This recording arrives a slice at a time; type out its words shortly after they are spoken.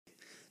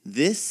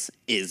This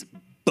is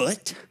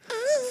butt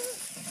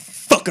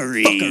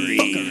fuckery.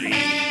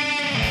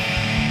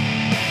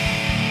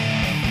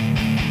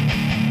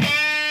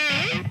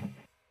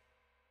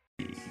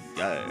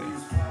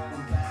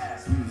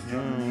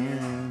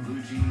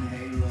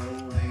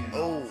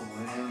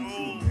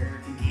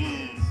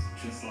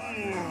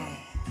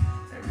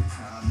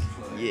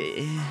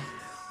 Yeah.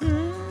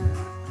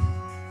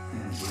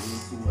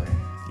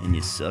 And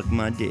you suck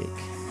my dick.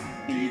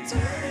 You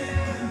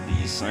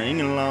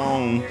sing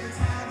along.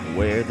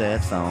 Wear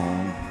that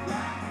thong.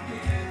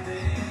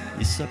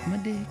 You suck my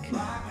dick.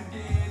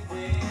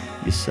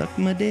 You suck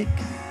my dick.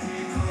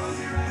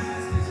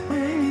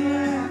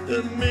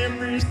 The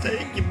memories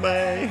take you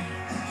back.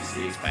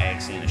 6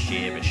 packs in a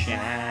Chevy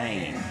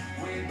Shine.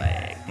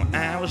 Back when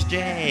I was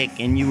Jack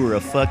and you were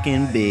a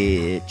fucking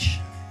bitch.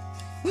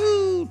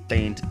 Woo!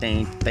 Ding,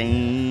 ding,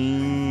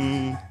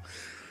 ding.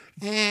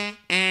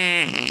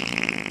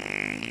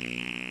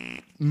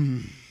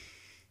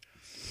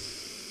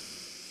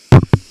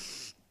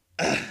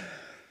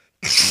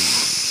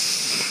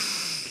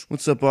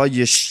 What's up, all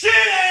you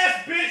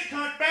shit-ass bitch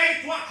cunt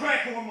bags? What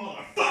crack on,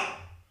 motherfucker?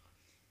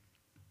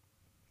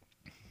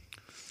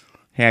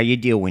 How you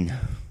doing?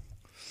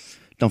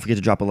 Don't forget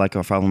to drop a like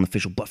or follow on the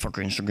official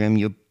Buttfucker Instagram,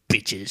 you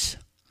bitches.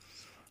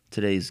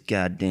 Today's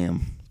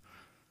goddamn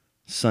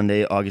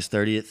Sunday, August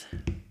 30th.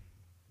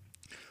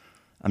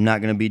 I'm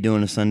not gonna be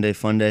doing a Sunday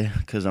fun day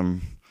because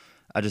I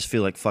just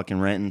feel like fucking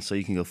ranting, so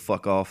you can go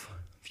fuck off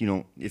if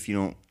you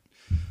don't.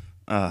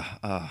 All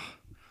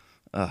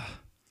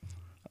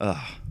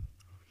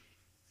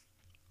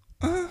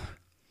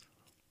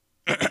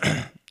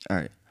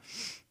right.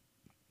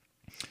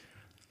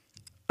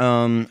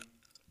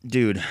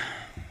 Dude,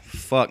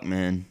 fuck,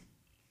 man.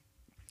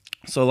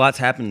 So a lot's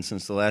happened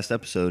since the last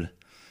episode,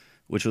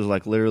 which was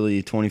like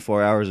literally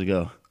 24 hours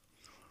ago.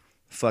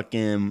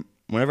 Fucking,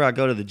 whenever I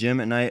go to the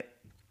gym at night,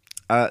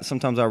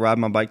 sometimes I ride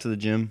my bike to the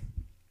gym,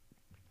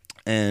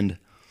 and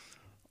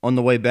on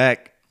the way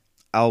back,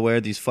 I'll wear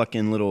these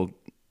fucking little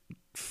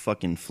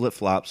fucking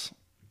flip-flops,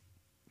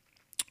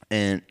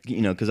 and,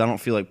 you know, because I don't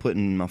feel like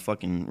putting my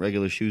fucking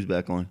regular shoes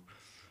back on.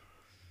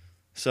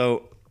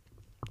 So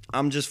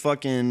I'm just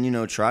fucking, you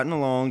know, trotting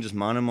along, just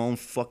minding my own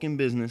fucking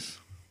business,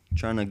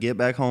 trying to get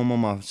back home on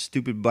my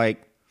stupid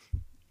bike.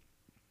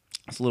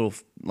 It's a little,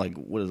 like,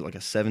 what is it, like a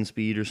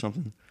 7-speed or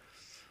something?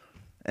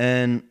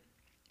 And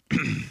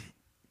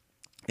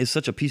it's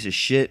such a piece of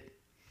shit.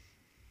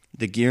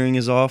 The gearing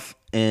is off,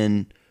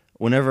 and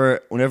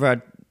whenever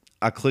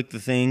I click the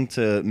thing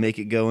to make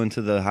it go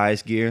into the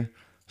highest gear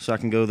so I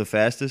can go the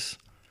fastest,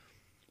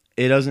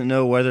 it doesn't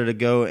know whether to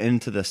go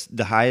into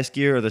the highest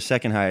gear or the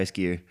second highest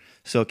gear.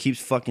 So it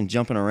keeps fucking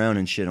jumping around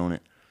and shit on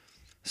it.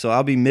 So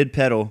I'll be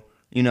mid-pedal,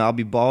 you know, I'll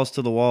be balls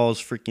to the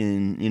walls,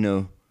 freaking, you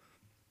know,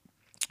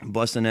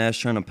 busting ass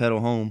trying to pedal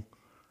home.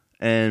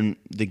 And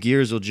the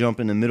gears will jump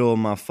in the middle of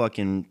my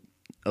fucking,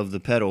 of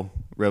the pedal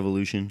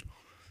revolution.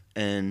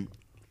 And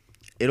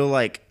it'll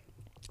make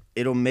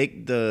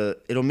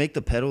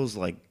the pedals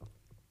like,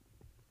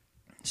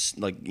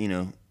 you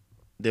know,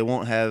 they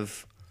won't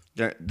have,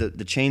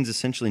 the chain's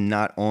essentially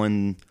not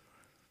on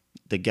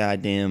the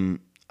goddamn,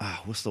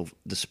 what's the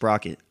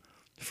sprocket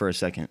for a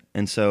second.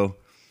 And so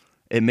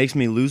it makes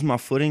me lose my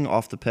footing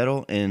off the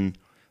pedal, and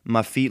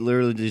my feet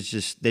literally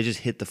just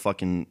hit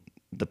the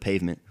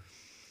pavement.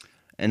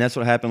 And that's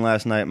what happened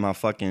last night. My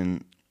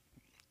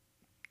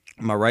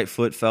right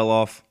foot fell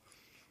off.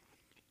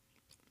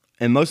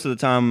 And most of the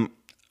time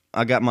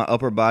I got my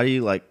upper body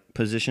like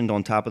positioned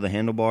on top of the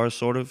handlebars,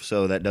 sort of,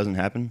 so that doesn't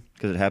happen,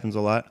 because it happens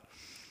a lot.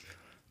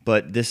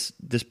 But this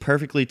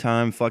perfectly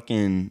timed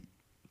fucking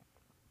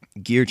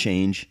gear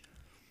change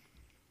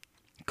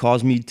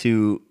caused me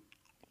to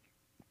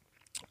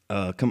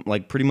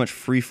like pretty much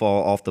free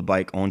fall off the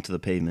bike onto the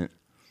pavement.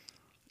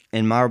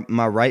 And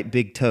my right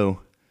big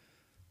toe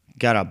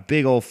got a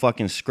big old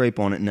fucking scrape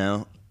on it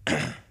now.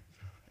 It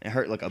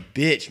hurt like a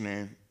bitch,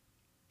 man.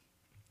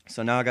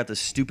 So now I got this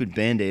stupid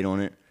Band-Aid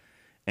on it,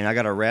 and I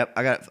got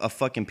a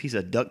fucking piece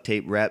of duct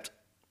tape wrapped,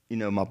 you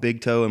know, my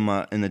big toe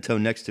and the toe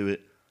next to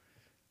it.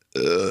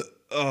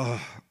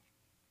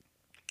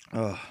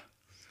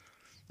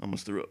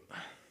 Almost threw up.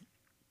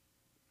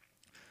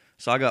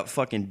 So I got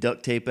fucking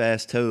duct tape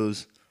ass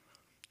toes,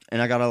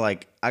 and I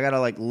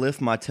gotta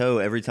lift my toe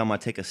every time I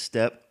take a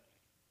step,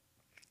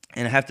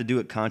 and I have to do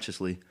it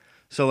consciously.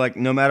 So like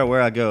no matter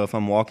where I go, if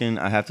I'm walking,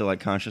 I have to like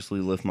consciously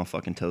lift my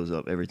fucking toes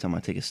up every time I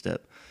take a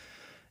step.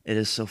 It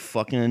is so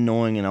fucking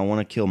annoying, and I want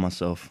to kill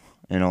myself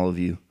and all of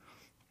you.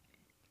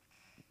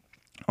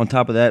 On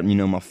top of that, you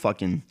know,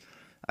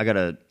 I got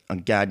a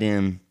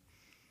goddamn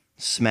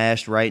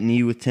smashed right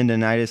knee with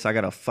tendonitis. I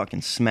got a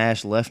fucking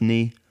smashed left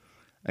knee.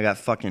 I got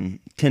fucking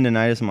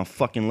tendonitis in my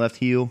fucking left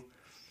heel.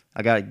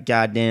 I got a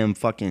goddamn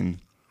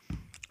fucking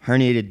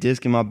herniated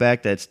disc in my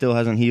back that still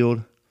hasn't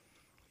healed.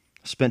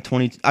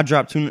 I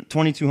dropped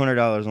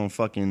 $2,200 on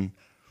fucking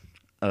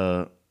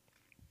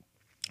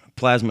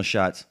plasma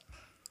shots,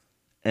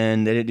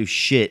 and they didn't do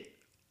shit.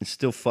 It's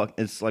still fucked.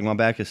 It's like my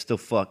back is still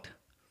fucked.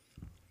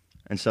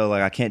 And so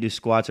like I can't do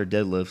squats or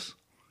deadlifts.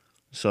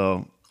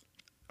 So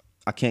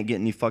I can't get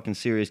any fucking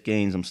serious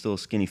gains. I'm still a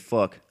skinny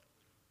fuck.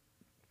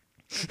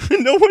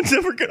 No one's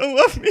ever gonna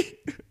love me.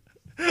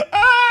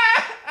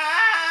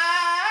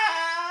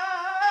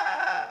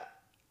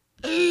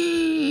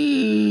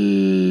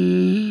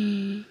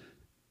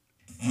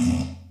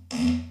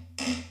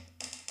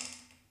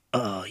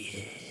 Oh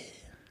yeah.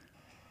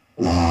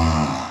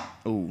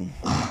 Oh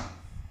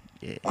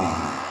yeah.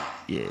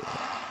 Yeah.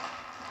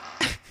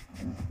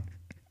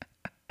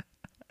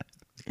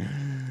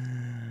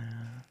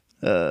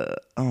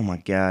 Oh my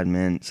god,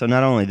 man. So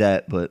not only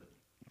that, but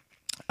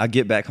I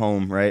get back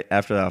home right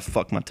after I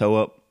fuck my toe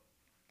up,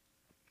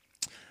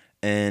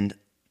 and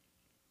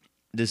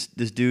this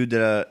dude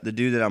that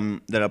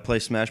I play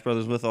Smash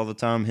Brothers with all the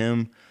time,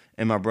 him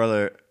and my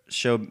brother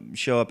show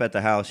up at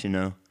the house,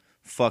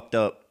 fucked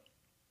up,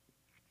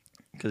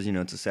 because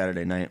it's a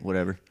Saturday night,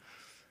 whatever,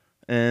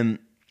 and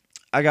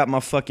I got my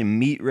fucking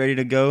meat ready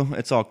to go.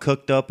 It's all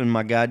cooked up in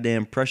my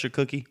goddamn pressure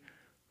cooker.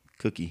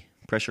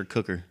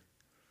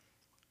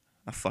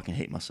 I fucking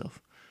hate myself.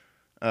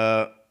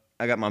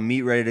 I got my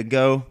meat ready to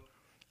go.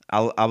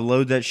 I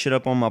load that shit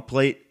up on my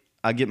plate.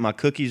 I get my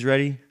cookies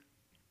ready.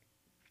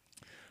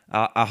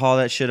 I haul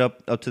that shit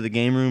up to the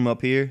game room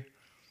up here.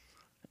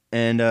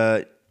 And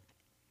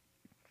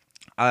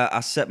I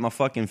set my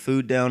fucking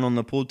food down on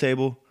the pool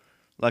table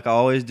like I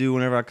always do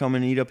whenever I come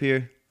and eat up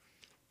here.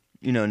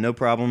 No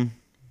problem.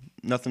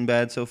 Nothing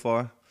bad so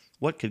far.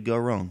 What could go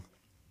wrong?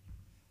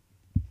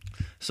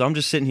 So I'm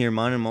just sitting here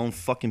minding my own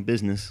fucking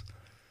business.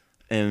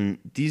 And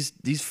these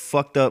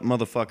fucked up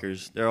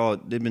motherfuckers,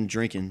 they've been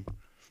drinking.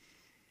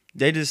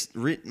 They just,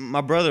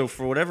 my brother,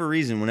 for whatever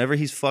reason, whenever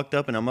he's fucked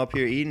up and I'm up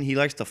here eating, he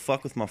likes to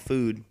fuck with my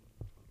food.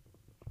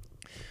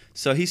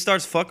 So he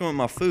starts fucking with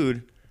my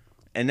food,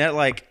 and that,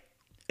 like,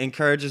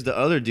 encourages the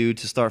other dude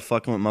to start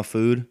fucking with my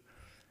food.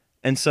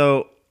 And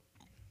so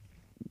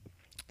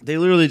they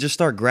literally just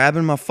start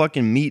grabbing my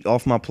fucking meat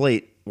off my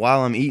plate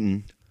while I'm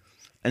eating,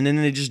 and then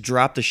they just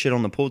drop the shit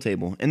on the pool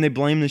table, and they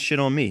blame this shit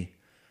on me.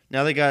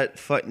 Now they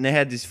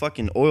had these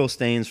fucking oil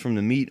stains from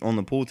the meat on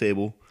the pool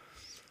table,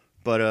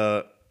 but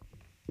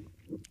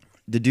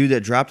the dude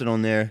that dropped it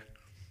on there,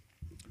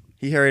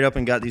 he hurried up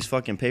and got these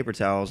fucking paper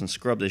towels and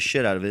scrubbed the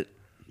shit out of it,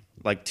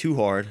 like too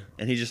hard,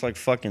 and he just like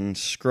fucking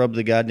scrubbed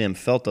the goddamn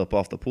felt up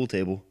off the pool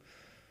table.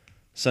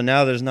 So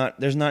now there's not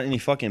any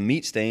fucking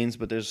meat stains,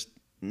 but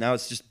now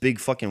it's just big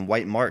fucking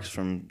white marks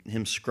from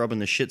him scrubbing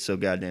the shit so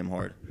goddamn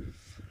hard.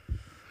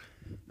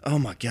 Oh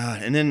my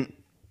god! And then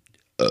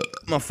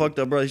my fucked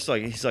up brother,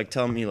 he's like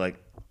telling me like,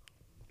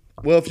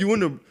 well, if you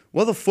wouldn't have,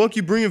 why the fuck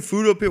you bringing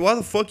food up here? Why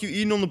the fuck you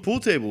eating on the pool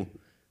table?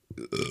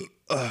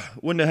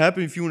 Wouldn't have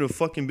happened if you would have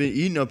fucking been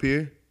eating up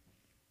here.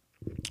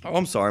 Oh,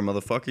 I'm sorry,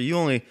 motherfucker.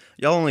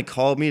 Y'all only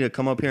called me to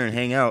come up here and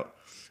hang out,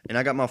 and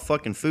I got my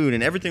fucking food,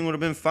 and everything would have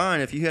been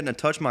fine if you hadn't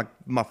touched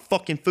my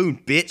fucking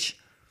food, bitch.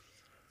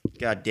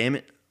 God damn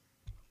it.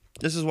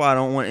 This is why I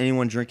don't want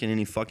anyone drinking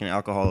any fucking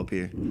alcohol up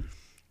here.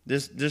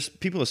 There's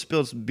people have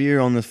spilled beer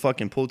on the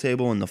fucking pool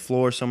table and the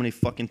floor so many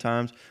fucking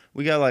times.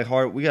 We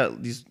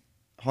got these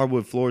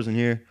hardwood floors in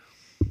here,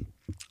 and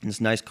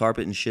this nice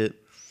carpet and shit.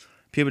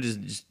 People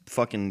just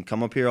fucking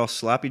come up here all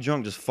sloppy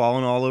drunk, just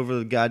falling all over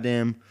the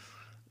goddamn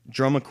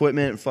drum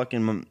equipment,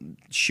 fucking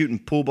shooting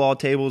pool ball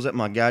tables at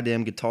my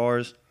goddamn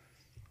guitars,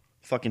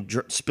 fucking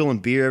spilling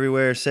beer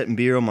everywhere, setting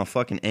beer on my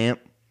fucking amp.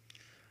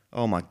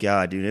 Oh my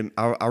god, dude.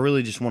 I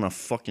really just want to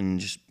fucking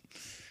just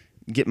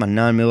get my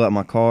 9mm out of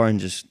my car and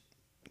just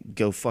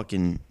go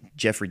fucking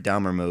Jeffrey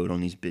Dahmer mode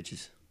on these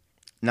bitches.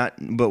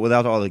 But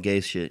without all the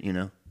gay shit,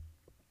 Y'all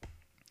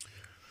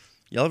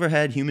ever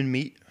had human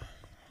meat?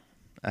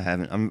 I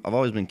haven't. I've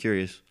always been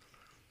curious.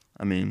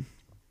 I mean,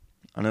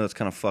 I know that's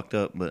kind of fucked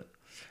up, but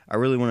I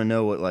really want to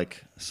know what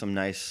like some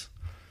nice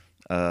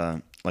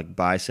like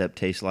bicep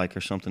tastes like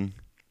or something.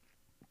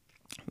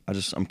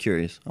 I'm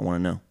curious. I want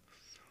to know.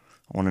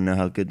 I want to know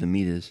how good the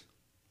meat is.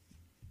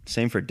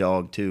 Same for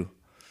dog too.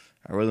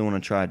 I really want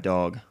to try a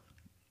dog.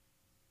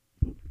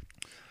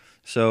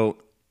 So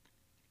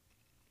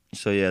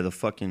yeah, I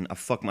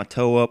fucked my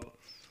toe up,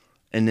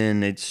 and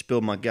then they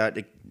spilled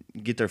they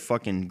get their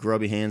fucking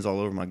grubby hands all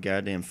over my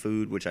goddamn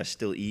food, which I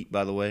still eat,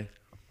 by the way,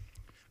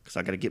 because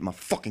I got to get my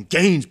fucking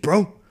gains,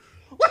 bro.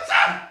 What's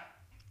up?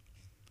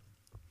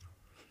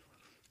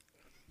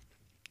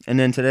 And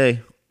then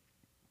today,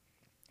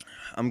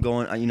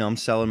 I'm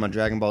selling my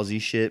Dragon Ball Z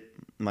shit,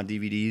 my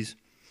DVDs,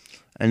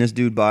 and this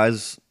dude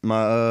buys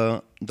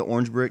my the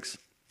orange bricks,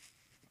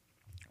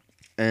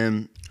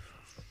 and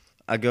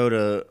I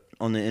go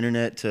on the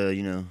internet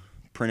to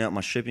print out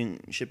my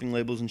shipping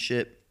labels and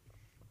shit.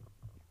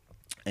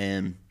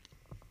 And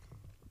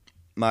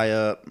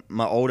my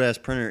old ass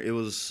printer, it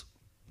was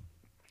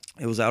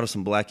out of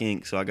some black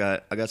ink, so I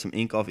got some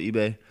ink off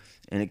eBay,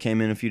 and it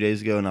came in a few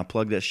days ago, and I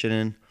plugged that shit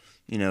in,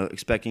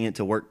 expecting it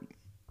to work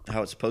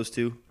how it's supposed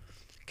to,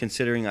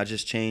 considering I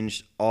just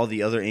changed all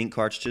the other ink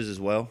cartridges as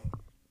well,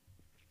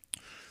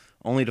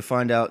 only to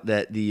find out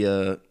that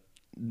the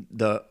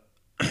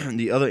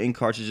other ink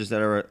cartridges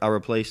that I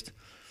replaced,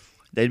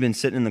 they'd been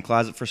sitting in the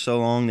closet for so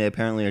long, they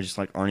apparently are just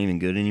like aren't even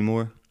good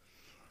anymore.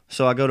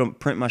 So I go to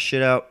print my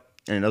shit out,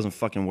 and it doesn't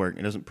fucking work.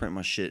 It doesn't print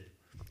my shit.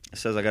 It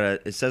says I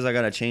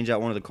gotta change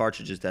out one of the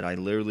cartridges that I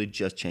literally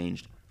just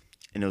changed,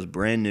 and it was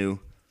brand new,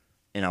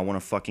 and I want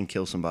to fucking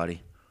kill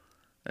somebody.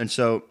 And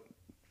so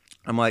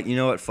I'm like, you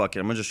know what? Fuck it.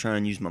 I'm gonna just try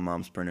and use my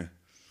mom's printer.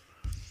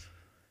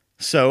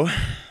 So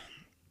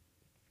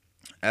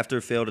after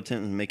a failed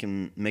attempt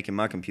at making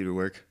my computer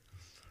work,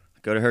 I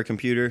go to her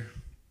computer.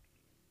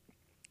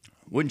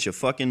 Wouldn't you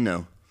fucking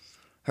know?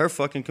 Her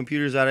fucking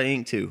computer's out of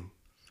ink too.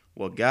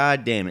 Well,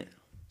 god damn it.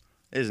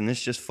 Isn't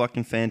this just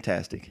fucking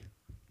fantastic?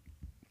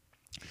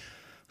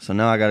 So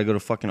now I gotta go to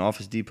fucking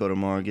Office Depot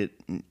tomorrow and get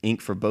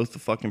ink for both the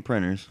fucking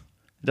printers.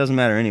 It doesn't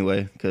matter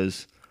anyway,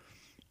 because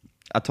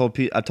I told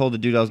the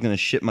dude I was gonna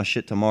ship my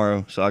shit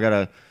tomorrow. So I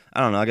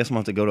don't know, I guess I'm gonna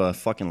have to go to a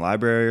fucking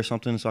library or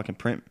something so I can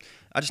print.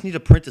 I just need to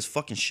print this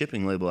fucking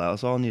shipping label out.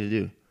 That's all I need to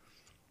do.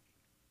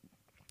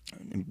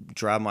 And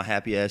drive my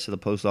happy ass to the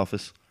post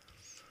office.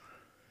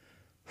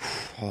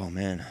 Oh,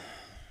 man.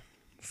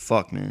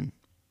 Fuck, man.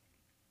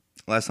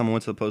 Last time I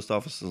went to the post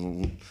office, was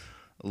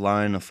a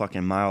line a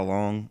fucking mile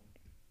long.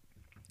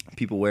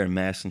 People wearing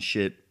masks and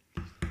shit.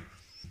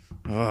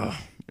 Ugh.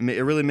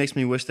 It really makes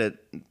me wish that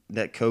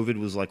COVID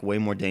was like way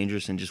more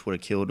dangerous and just would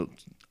have killed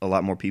a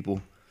lot more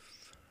people.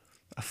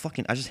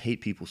 I just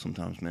hate people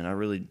sometimes, man. I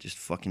really just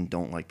fucking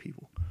don't like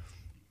people.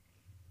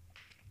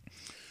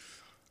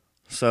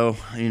 So,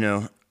 you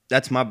know,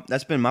 that's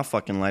been my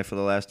fucking life for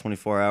the last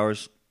 24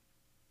 hours.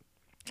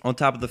 On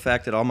top of the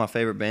fact that all my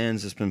favorite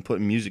bands has been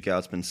putting music out,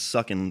 it's been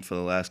sucking for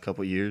the last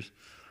couple of years.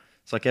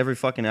 It's like every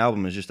fucking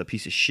album is just a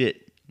piece of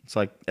shit. It's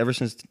like ever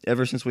since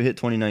we hit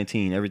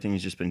 2019, everything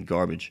has just been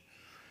garbage.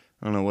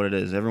 I don't know what it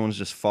is. Everyone's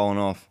just falling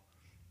off.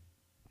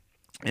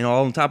 And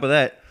all on top of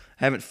that,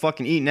 I haven't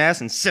fucking eaten ass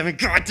in 7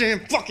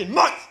 goddamn fucking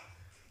months.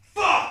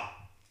 Fuck!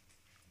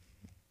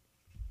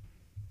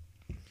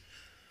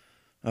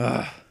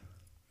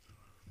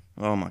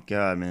 Oh my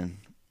god, man.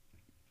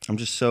 I'm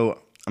so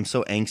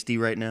angsty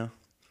right now.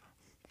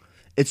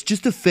 It's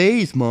just a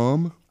phase,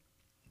 Mom.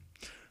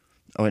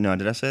 Oh wait, no,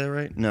 did I say that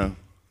right? No.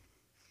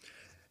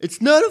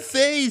 It's not a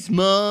phase,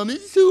 Mom.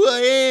 This is who I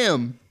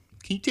am.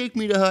 Can you take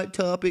me to Hot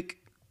Topic?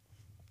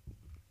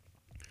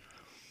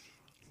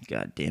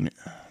 God damn it.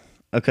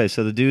 Okay,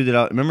 so the dude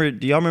that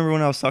do y'all remember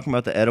when I was talking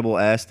about the edible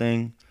ass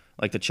thing?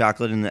 Like the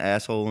chocolate in the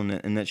asshole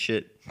and that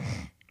shit?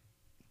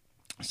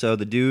 So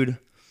the dude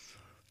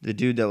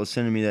that was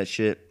sending me that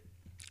shit,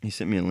 he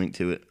sent me a link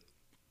to it.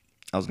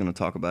 I was going to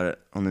talk about it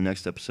on the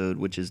next episode,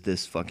 which is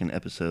this fucking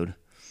episode.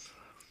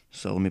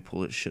 So let me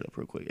pull this shit up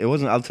real quick.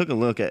 I took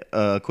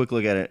a quick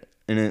look at it,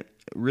 and it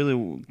really,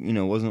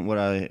 wasn't what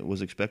I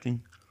was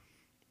expecting.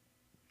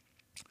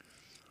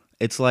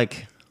 It's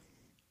like,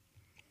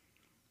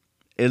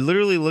 it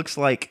literally looks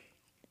like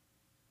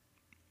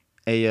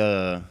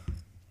a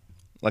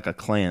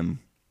clam,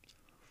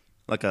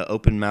 like a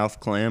open mouth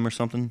clam or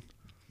something.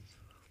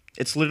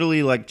 It's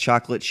literally like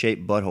chocolate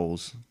shaped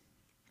buttholes.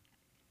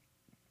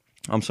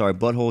 I'm sorry,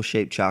 butthole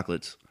shaped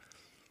chocolates.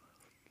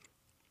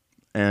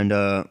 And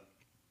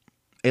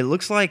it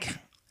looks like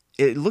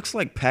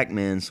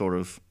Pac-Man sort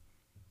of.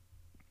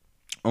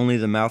 Only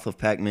the mouth of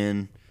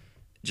Pac-Man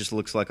just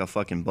looks like a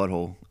fucking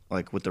butthole,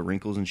 like with the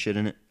wrinkles and shit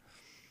in it.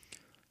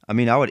 I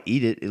mean, I would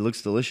eat it. It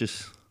looks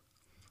delicious.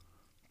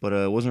 But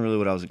it wasn't really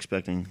what I was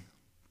expecting.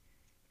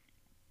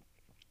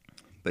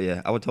 But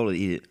yeah, I would totally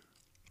eat it.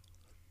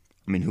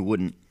 I mean, who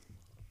wouldn't?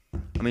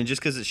 I mean,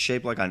 just because it's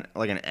shaped like an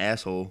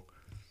asshole,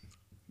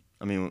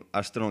 I mean,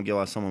 I still don't get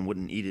why someone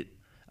wouldn't eat it.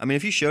 I mean,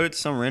 if you showed it to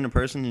some random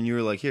person and you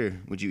were like,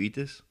 here, would you eat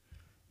this?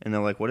 And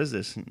they're like, what is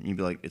this? And you'd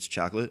be like, it's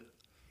chocolate.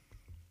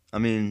 I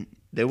mean,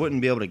 they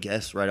wouldn't be able to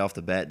guess right off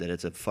the bat that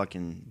it's a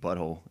fucking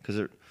butthole. Because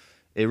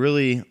it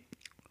really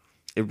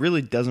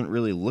doesn't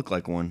really look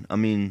like one. I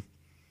mean,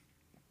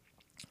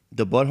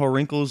 the butthole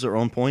wrinkles are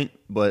on point,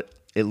 but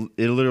it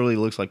literally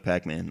looks like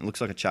Pac-Man. It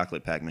looks like a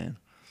chocolate Pac-Man.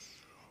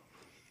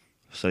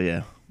 So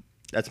yeah,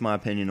 that's my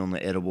opinion on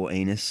the edible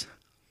anus.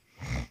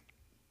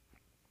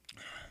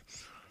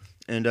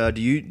 And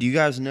do you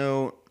guys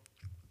know?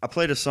 I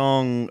played a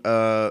song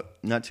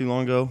not too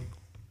long ago.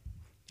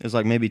 It was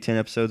like maybe 10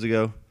 episodes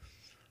ago.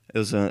 It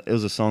was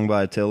a song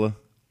by Attila,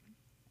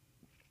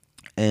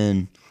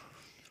 and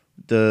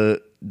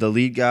the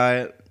lead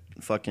guy,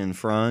 fucking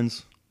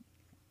Franz.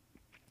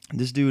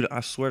 This dude,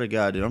 I swear to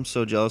God, dude, I'm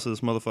so jealous of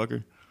this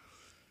motherfucker.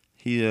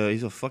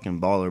 He's a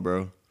fucking baller,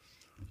 bro.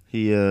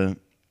 Hold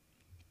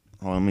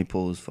on, let me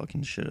pull his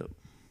fucking shit up.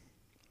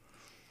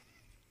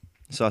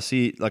 So I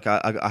see, like,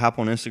 I hop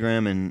on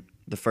Instagram, and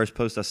the first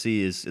post I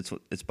see is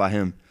it's by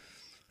him,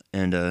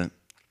 and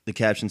the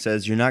caption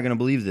says, "You're not gonna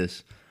believe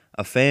this.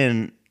 A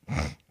fan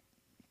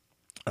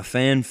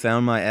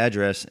found my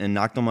address and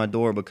knocked on my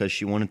door because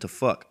she wanted to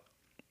fuck."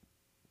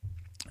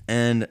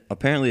 And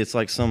apparently, it's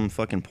like some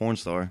fucking porn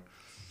star.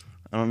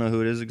 I don't know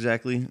who it is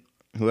exactly.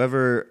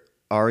 Whoever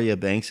Aria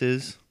Banks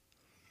is,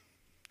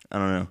 I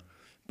don't know.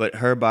 But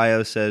her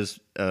bio says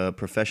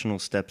professional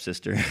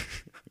stepsister.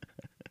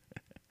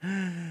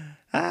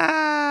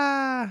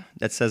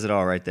 That says it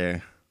all right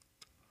there.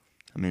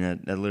 I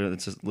mean,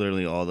 that's just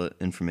literally all the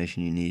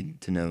information you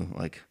need to know,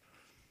 like,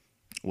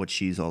 what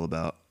she's all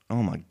about.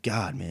 Oh my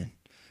God, man.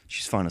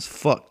 She's fine as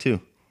fuck,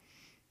 too.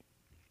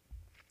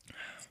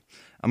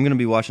 I'm going to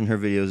be watching her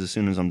videos as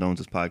soon as I'm done with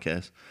this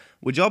podcast.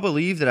 Would y'all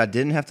believe that I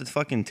didn't have to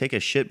fucking take a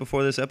shit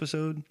before this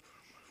episode?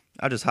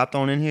 I just hopped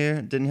on in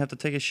here, didn't have to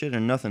take a shit or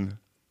nothing.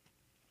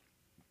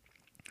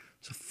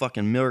 It's a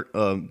fucking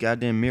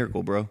goddamn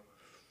miracle, bro.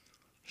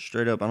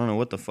 Straight up, I don't know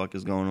what the fuck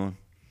is going on.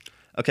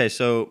 Okay,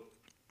 so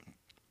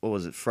what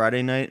was it?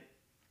 Friday night?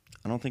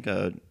 I don't think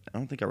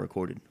I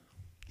recorded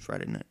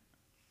Friday night.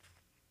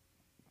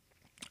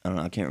 I don't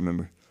know. I can't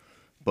remember.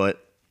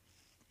 But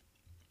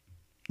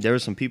there were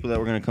some people that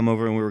were going to come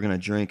over and we were going to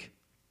drink.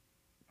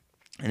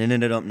 And it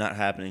ended up not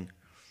happening.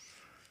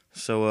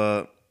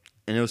 So,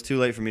 and it was too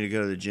late for me to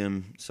go to the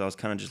gym. So I was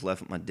kind of just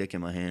left with my dick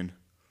in my hand.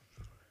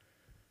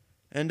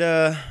 And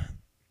I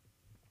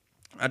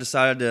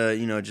decided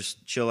to,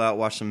 just chill out,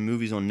 watch some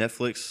movies on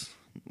Netflix,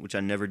 which I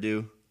never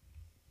do.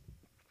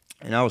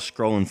 And I was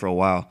scrolling for a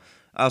while.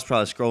 I was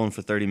probably scrolling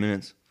for 30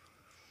 minutes.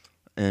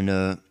 And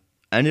I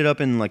ended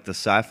up in, like, the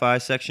sci-fi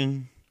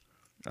section,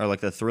 or,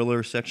 like, the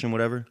thriller section,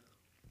 whatever.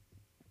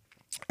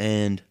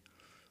 And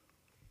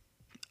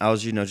I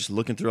was, just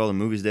looking through all the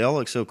movies. They all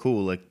look so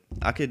cool. Like,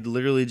 I could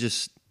literally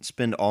just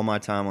spend all my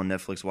time on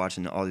Netflix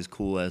watching all these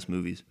cool-ass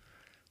movies.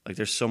 Like,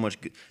 there's so much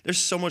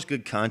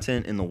good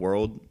content in the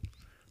world.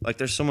 Like,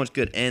 there's so much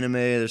good anime.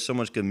 There's so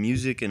much good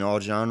music in all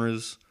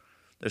genres.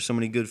 There's so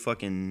many good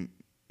fucking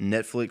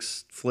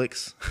Netflix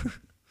flicks.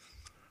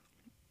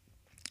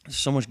 There's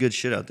so much good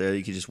shit out there that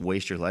you could just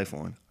waste your life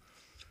on.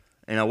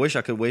 And I wish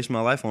I could waste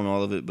my life on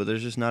all of it, but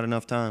there's just not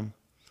enough time.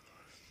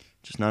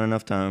 Just not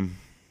enough time.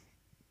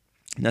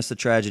 And that's the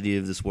tragedy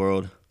of this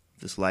world,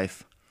 this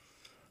life.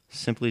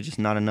 Simply just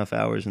not enough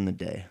hours in the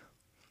day.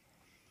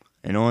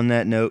 And on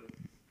that note,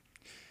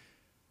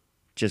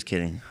 just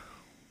kidding.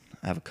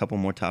 I have a couple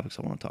more topics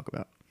I want to talk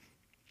about.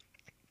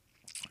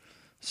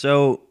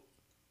 So,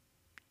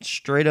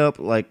 straight up,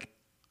 like,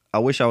 I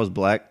wish I was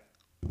black.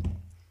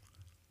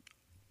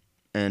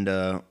 And,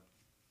 I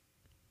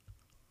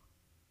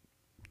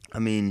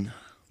mean,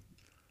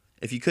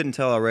 if you couldn't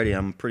tell already,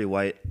 I'm pretty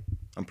white.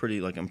 I'm pretty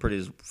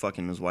as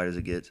fucking as white as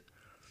it gets.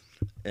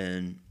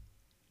 And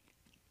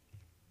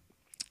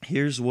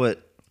here's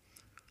what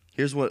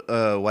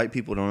white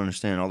people don't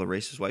understand, all the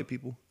racist white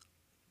people.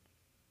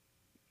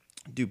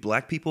 Dude,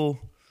 black people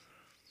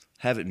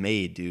have it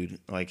made, dude.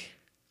 Like,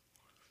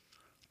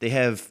 they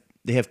have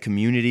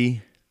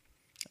community.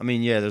 I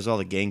mean, yeah, there's all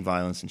the gang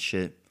violence and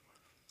shit.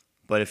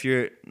 But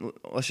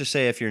let's just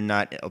say if you're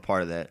not a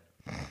part of that,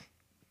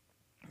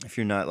 if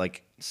you're not,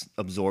 like,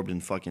 absorbed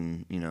in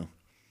fucking,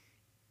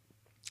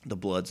 the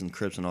Bloods and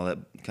Crips and all that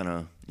kind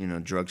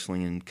of, drug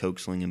slinging, coke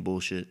slinging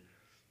bullshit.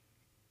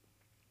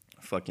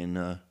 Fucking,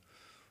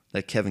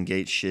 that Kevin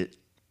Gates shit.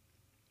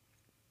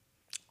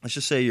 Let's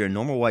just say you're a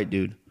normal white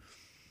dude.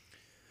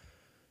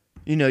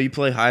 You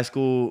play high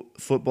school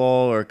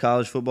football or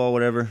college football,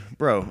 whatever.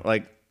 Bro,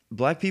 like,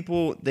 black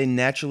people, they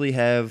naturally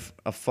have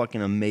a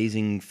fucking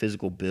amazing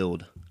physical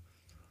build.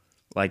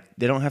 Like,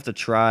 they don't have to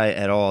try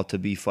at all to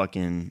be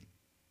fucking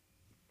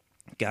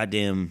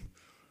goddamn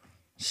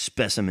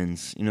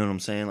specimens. You know what I'm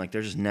saying? Like,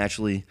 they're just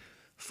naturally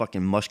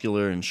fucking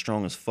muscular and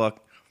strong as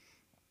fuck.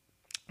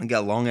 They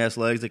got long ass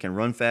legs. They can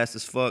run fast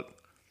as fuck.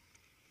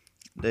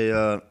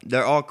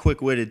 They're all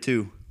quick witted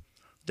too.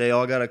 They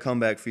all got a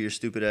comeback for your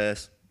stupid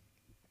ass.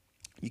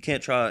 You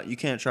can't try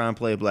and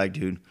play a black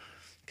dude,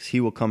 because he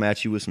will come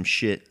at you with some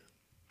shit.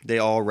 They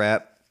all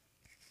rap,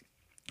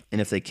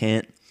 and if they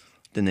can't,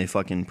 then they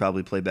fucking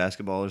probably play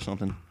basketball or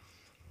something.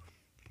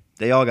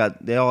 They all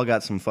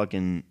got some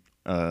fucking,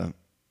 and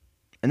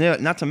they,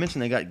 not to mention,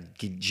 they got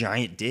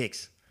giant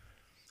dicks.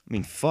 I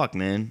mean, fuck,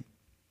 man.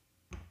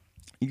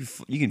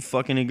 You can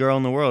fuck any girl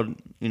in the world,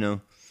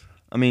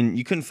 I mean,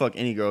 you couldn't fuck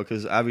any girl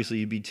because obviously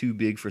you'd be too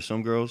big for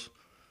some girls,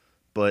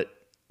 but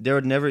you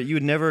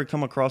would never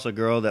come across a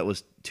girl that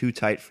was too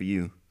tight for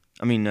you.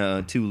 I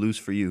mean, too loose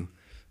for you.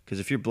 Because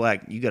if you're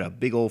black, you got a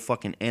big old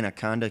fucking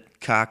anaconda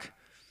cock.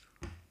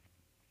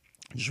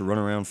 Just run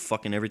around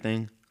fucking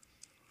everything.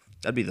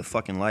 That'd be the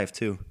fucking life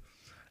too.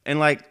 And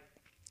like,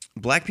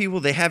 black people,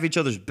 they have each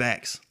other's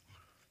backs.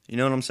 You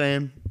know what I'm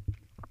saying?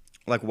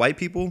 Like, white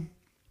people,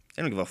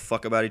 they don't give a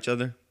fuck about each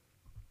other.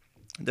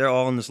 They're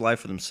all in this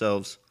life for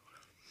themselves.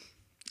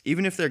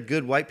 Even if they're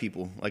good white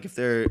people, like if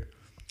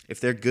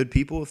they're good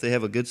people, if they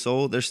have a good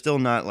soul, they're still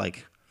not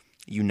like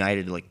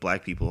united like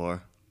black people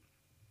are.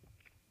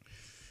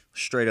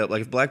 Straight up.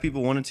 Like, if black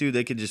people wanted to,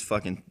 they could just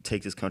fucking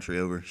take this country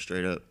over.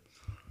 Straight up.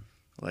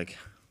 Like,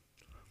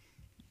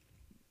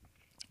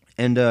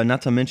 and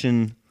not to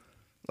mention,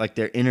 like,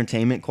 their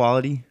entertainment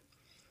quality.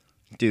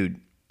 Dude,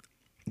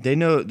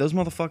 those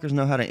motherfuckers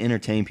know how to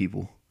entertain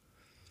people.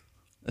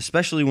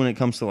 Especially when it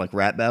comes to, like,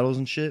 rap battles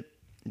and shit.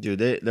 Dude,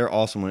 they're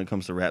awesome when it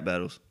comes to rap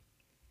battles.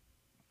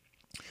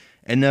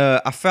 And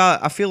I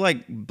feel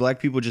like black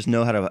people just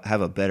know how to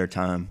have a better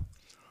time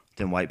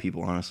than white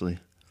people, honestly.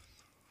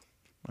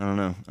 I don't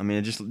know. I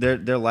mean,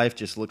 their life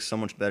just looks so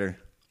much better.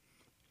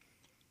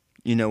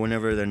 You know,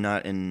 whenever they're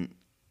not in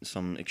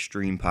some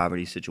extreme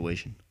poverty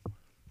situation.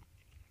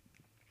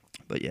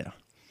 But yeah.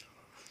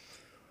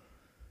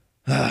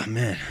 Ah,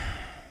 man.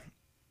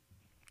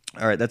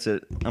 All right, that's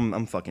it.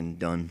 I'm fucking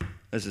done.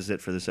 This is it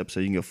for this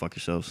episode. You can go fuck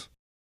yourselves.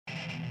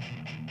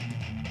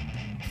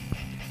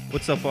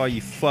 What's up, all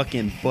you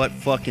fucking butt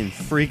fucking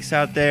freaks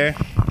out there?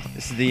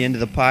 This is the end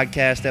of the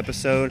podcast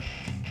episode.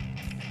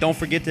 Don't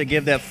forget to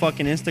give that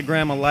fucking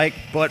Instagram a like.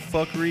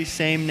 Buttfuckery,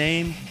 same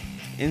name.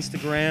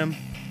 Instagram.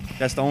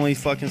 That's the only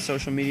fucking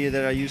social media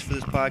that I use for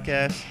this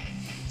podcast.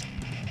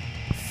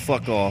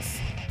 Fuck off,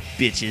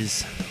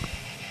 bitches.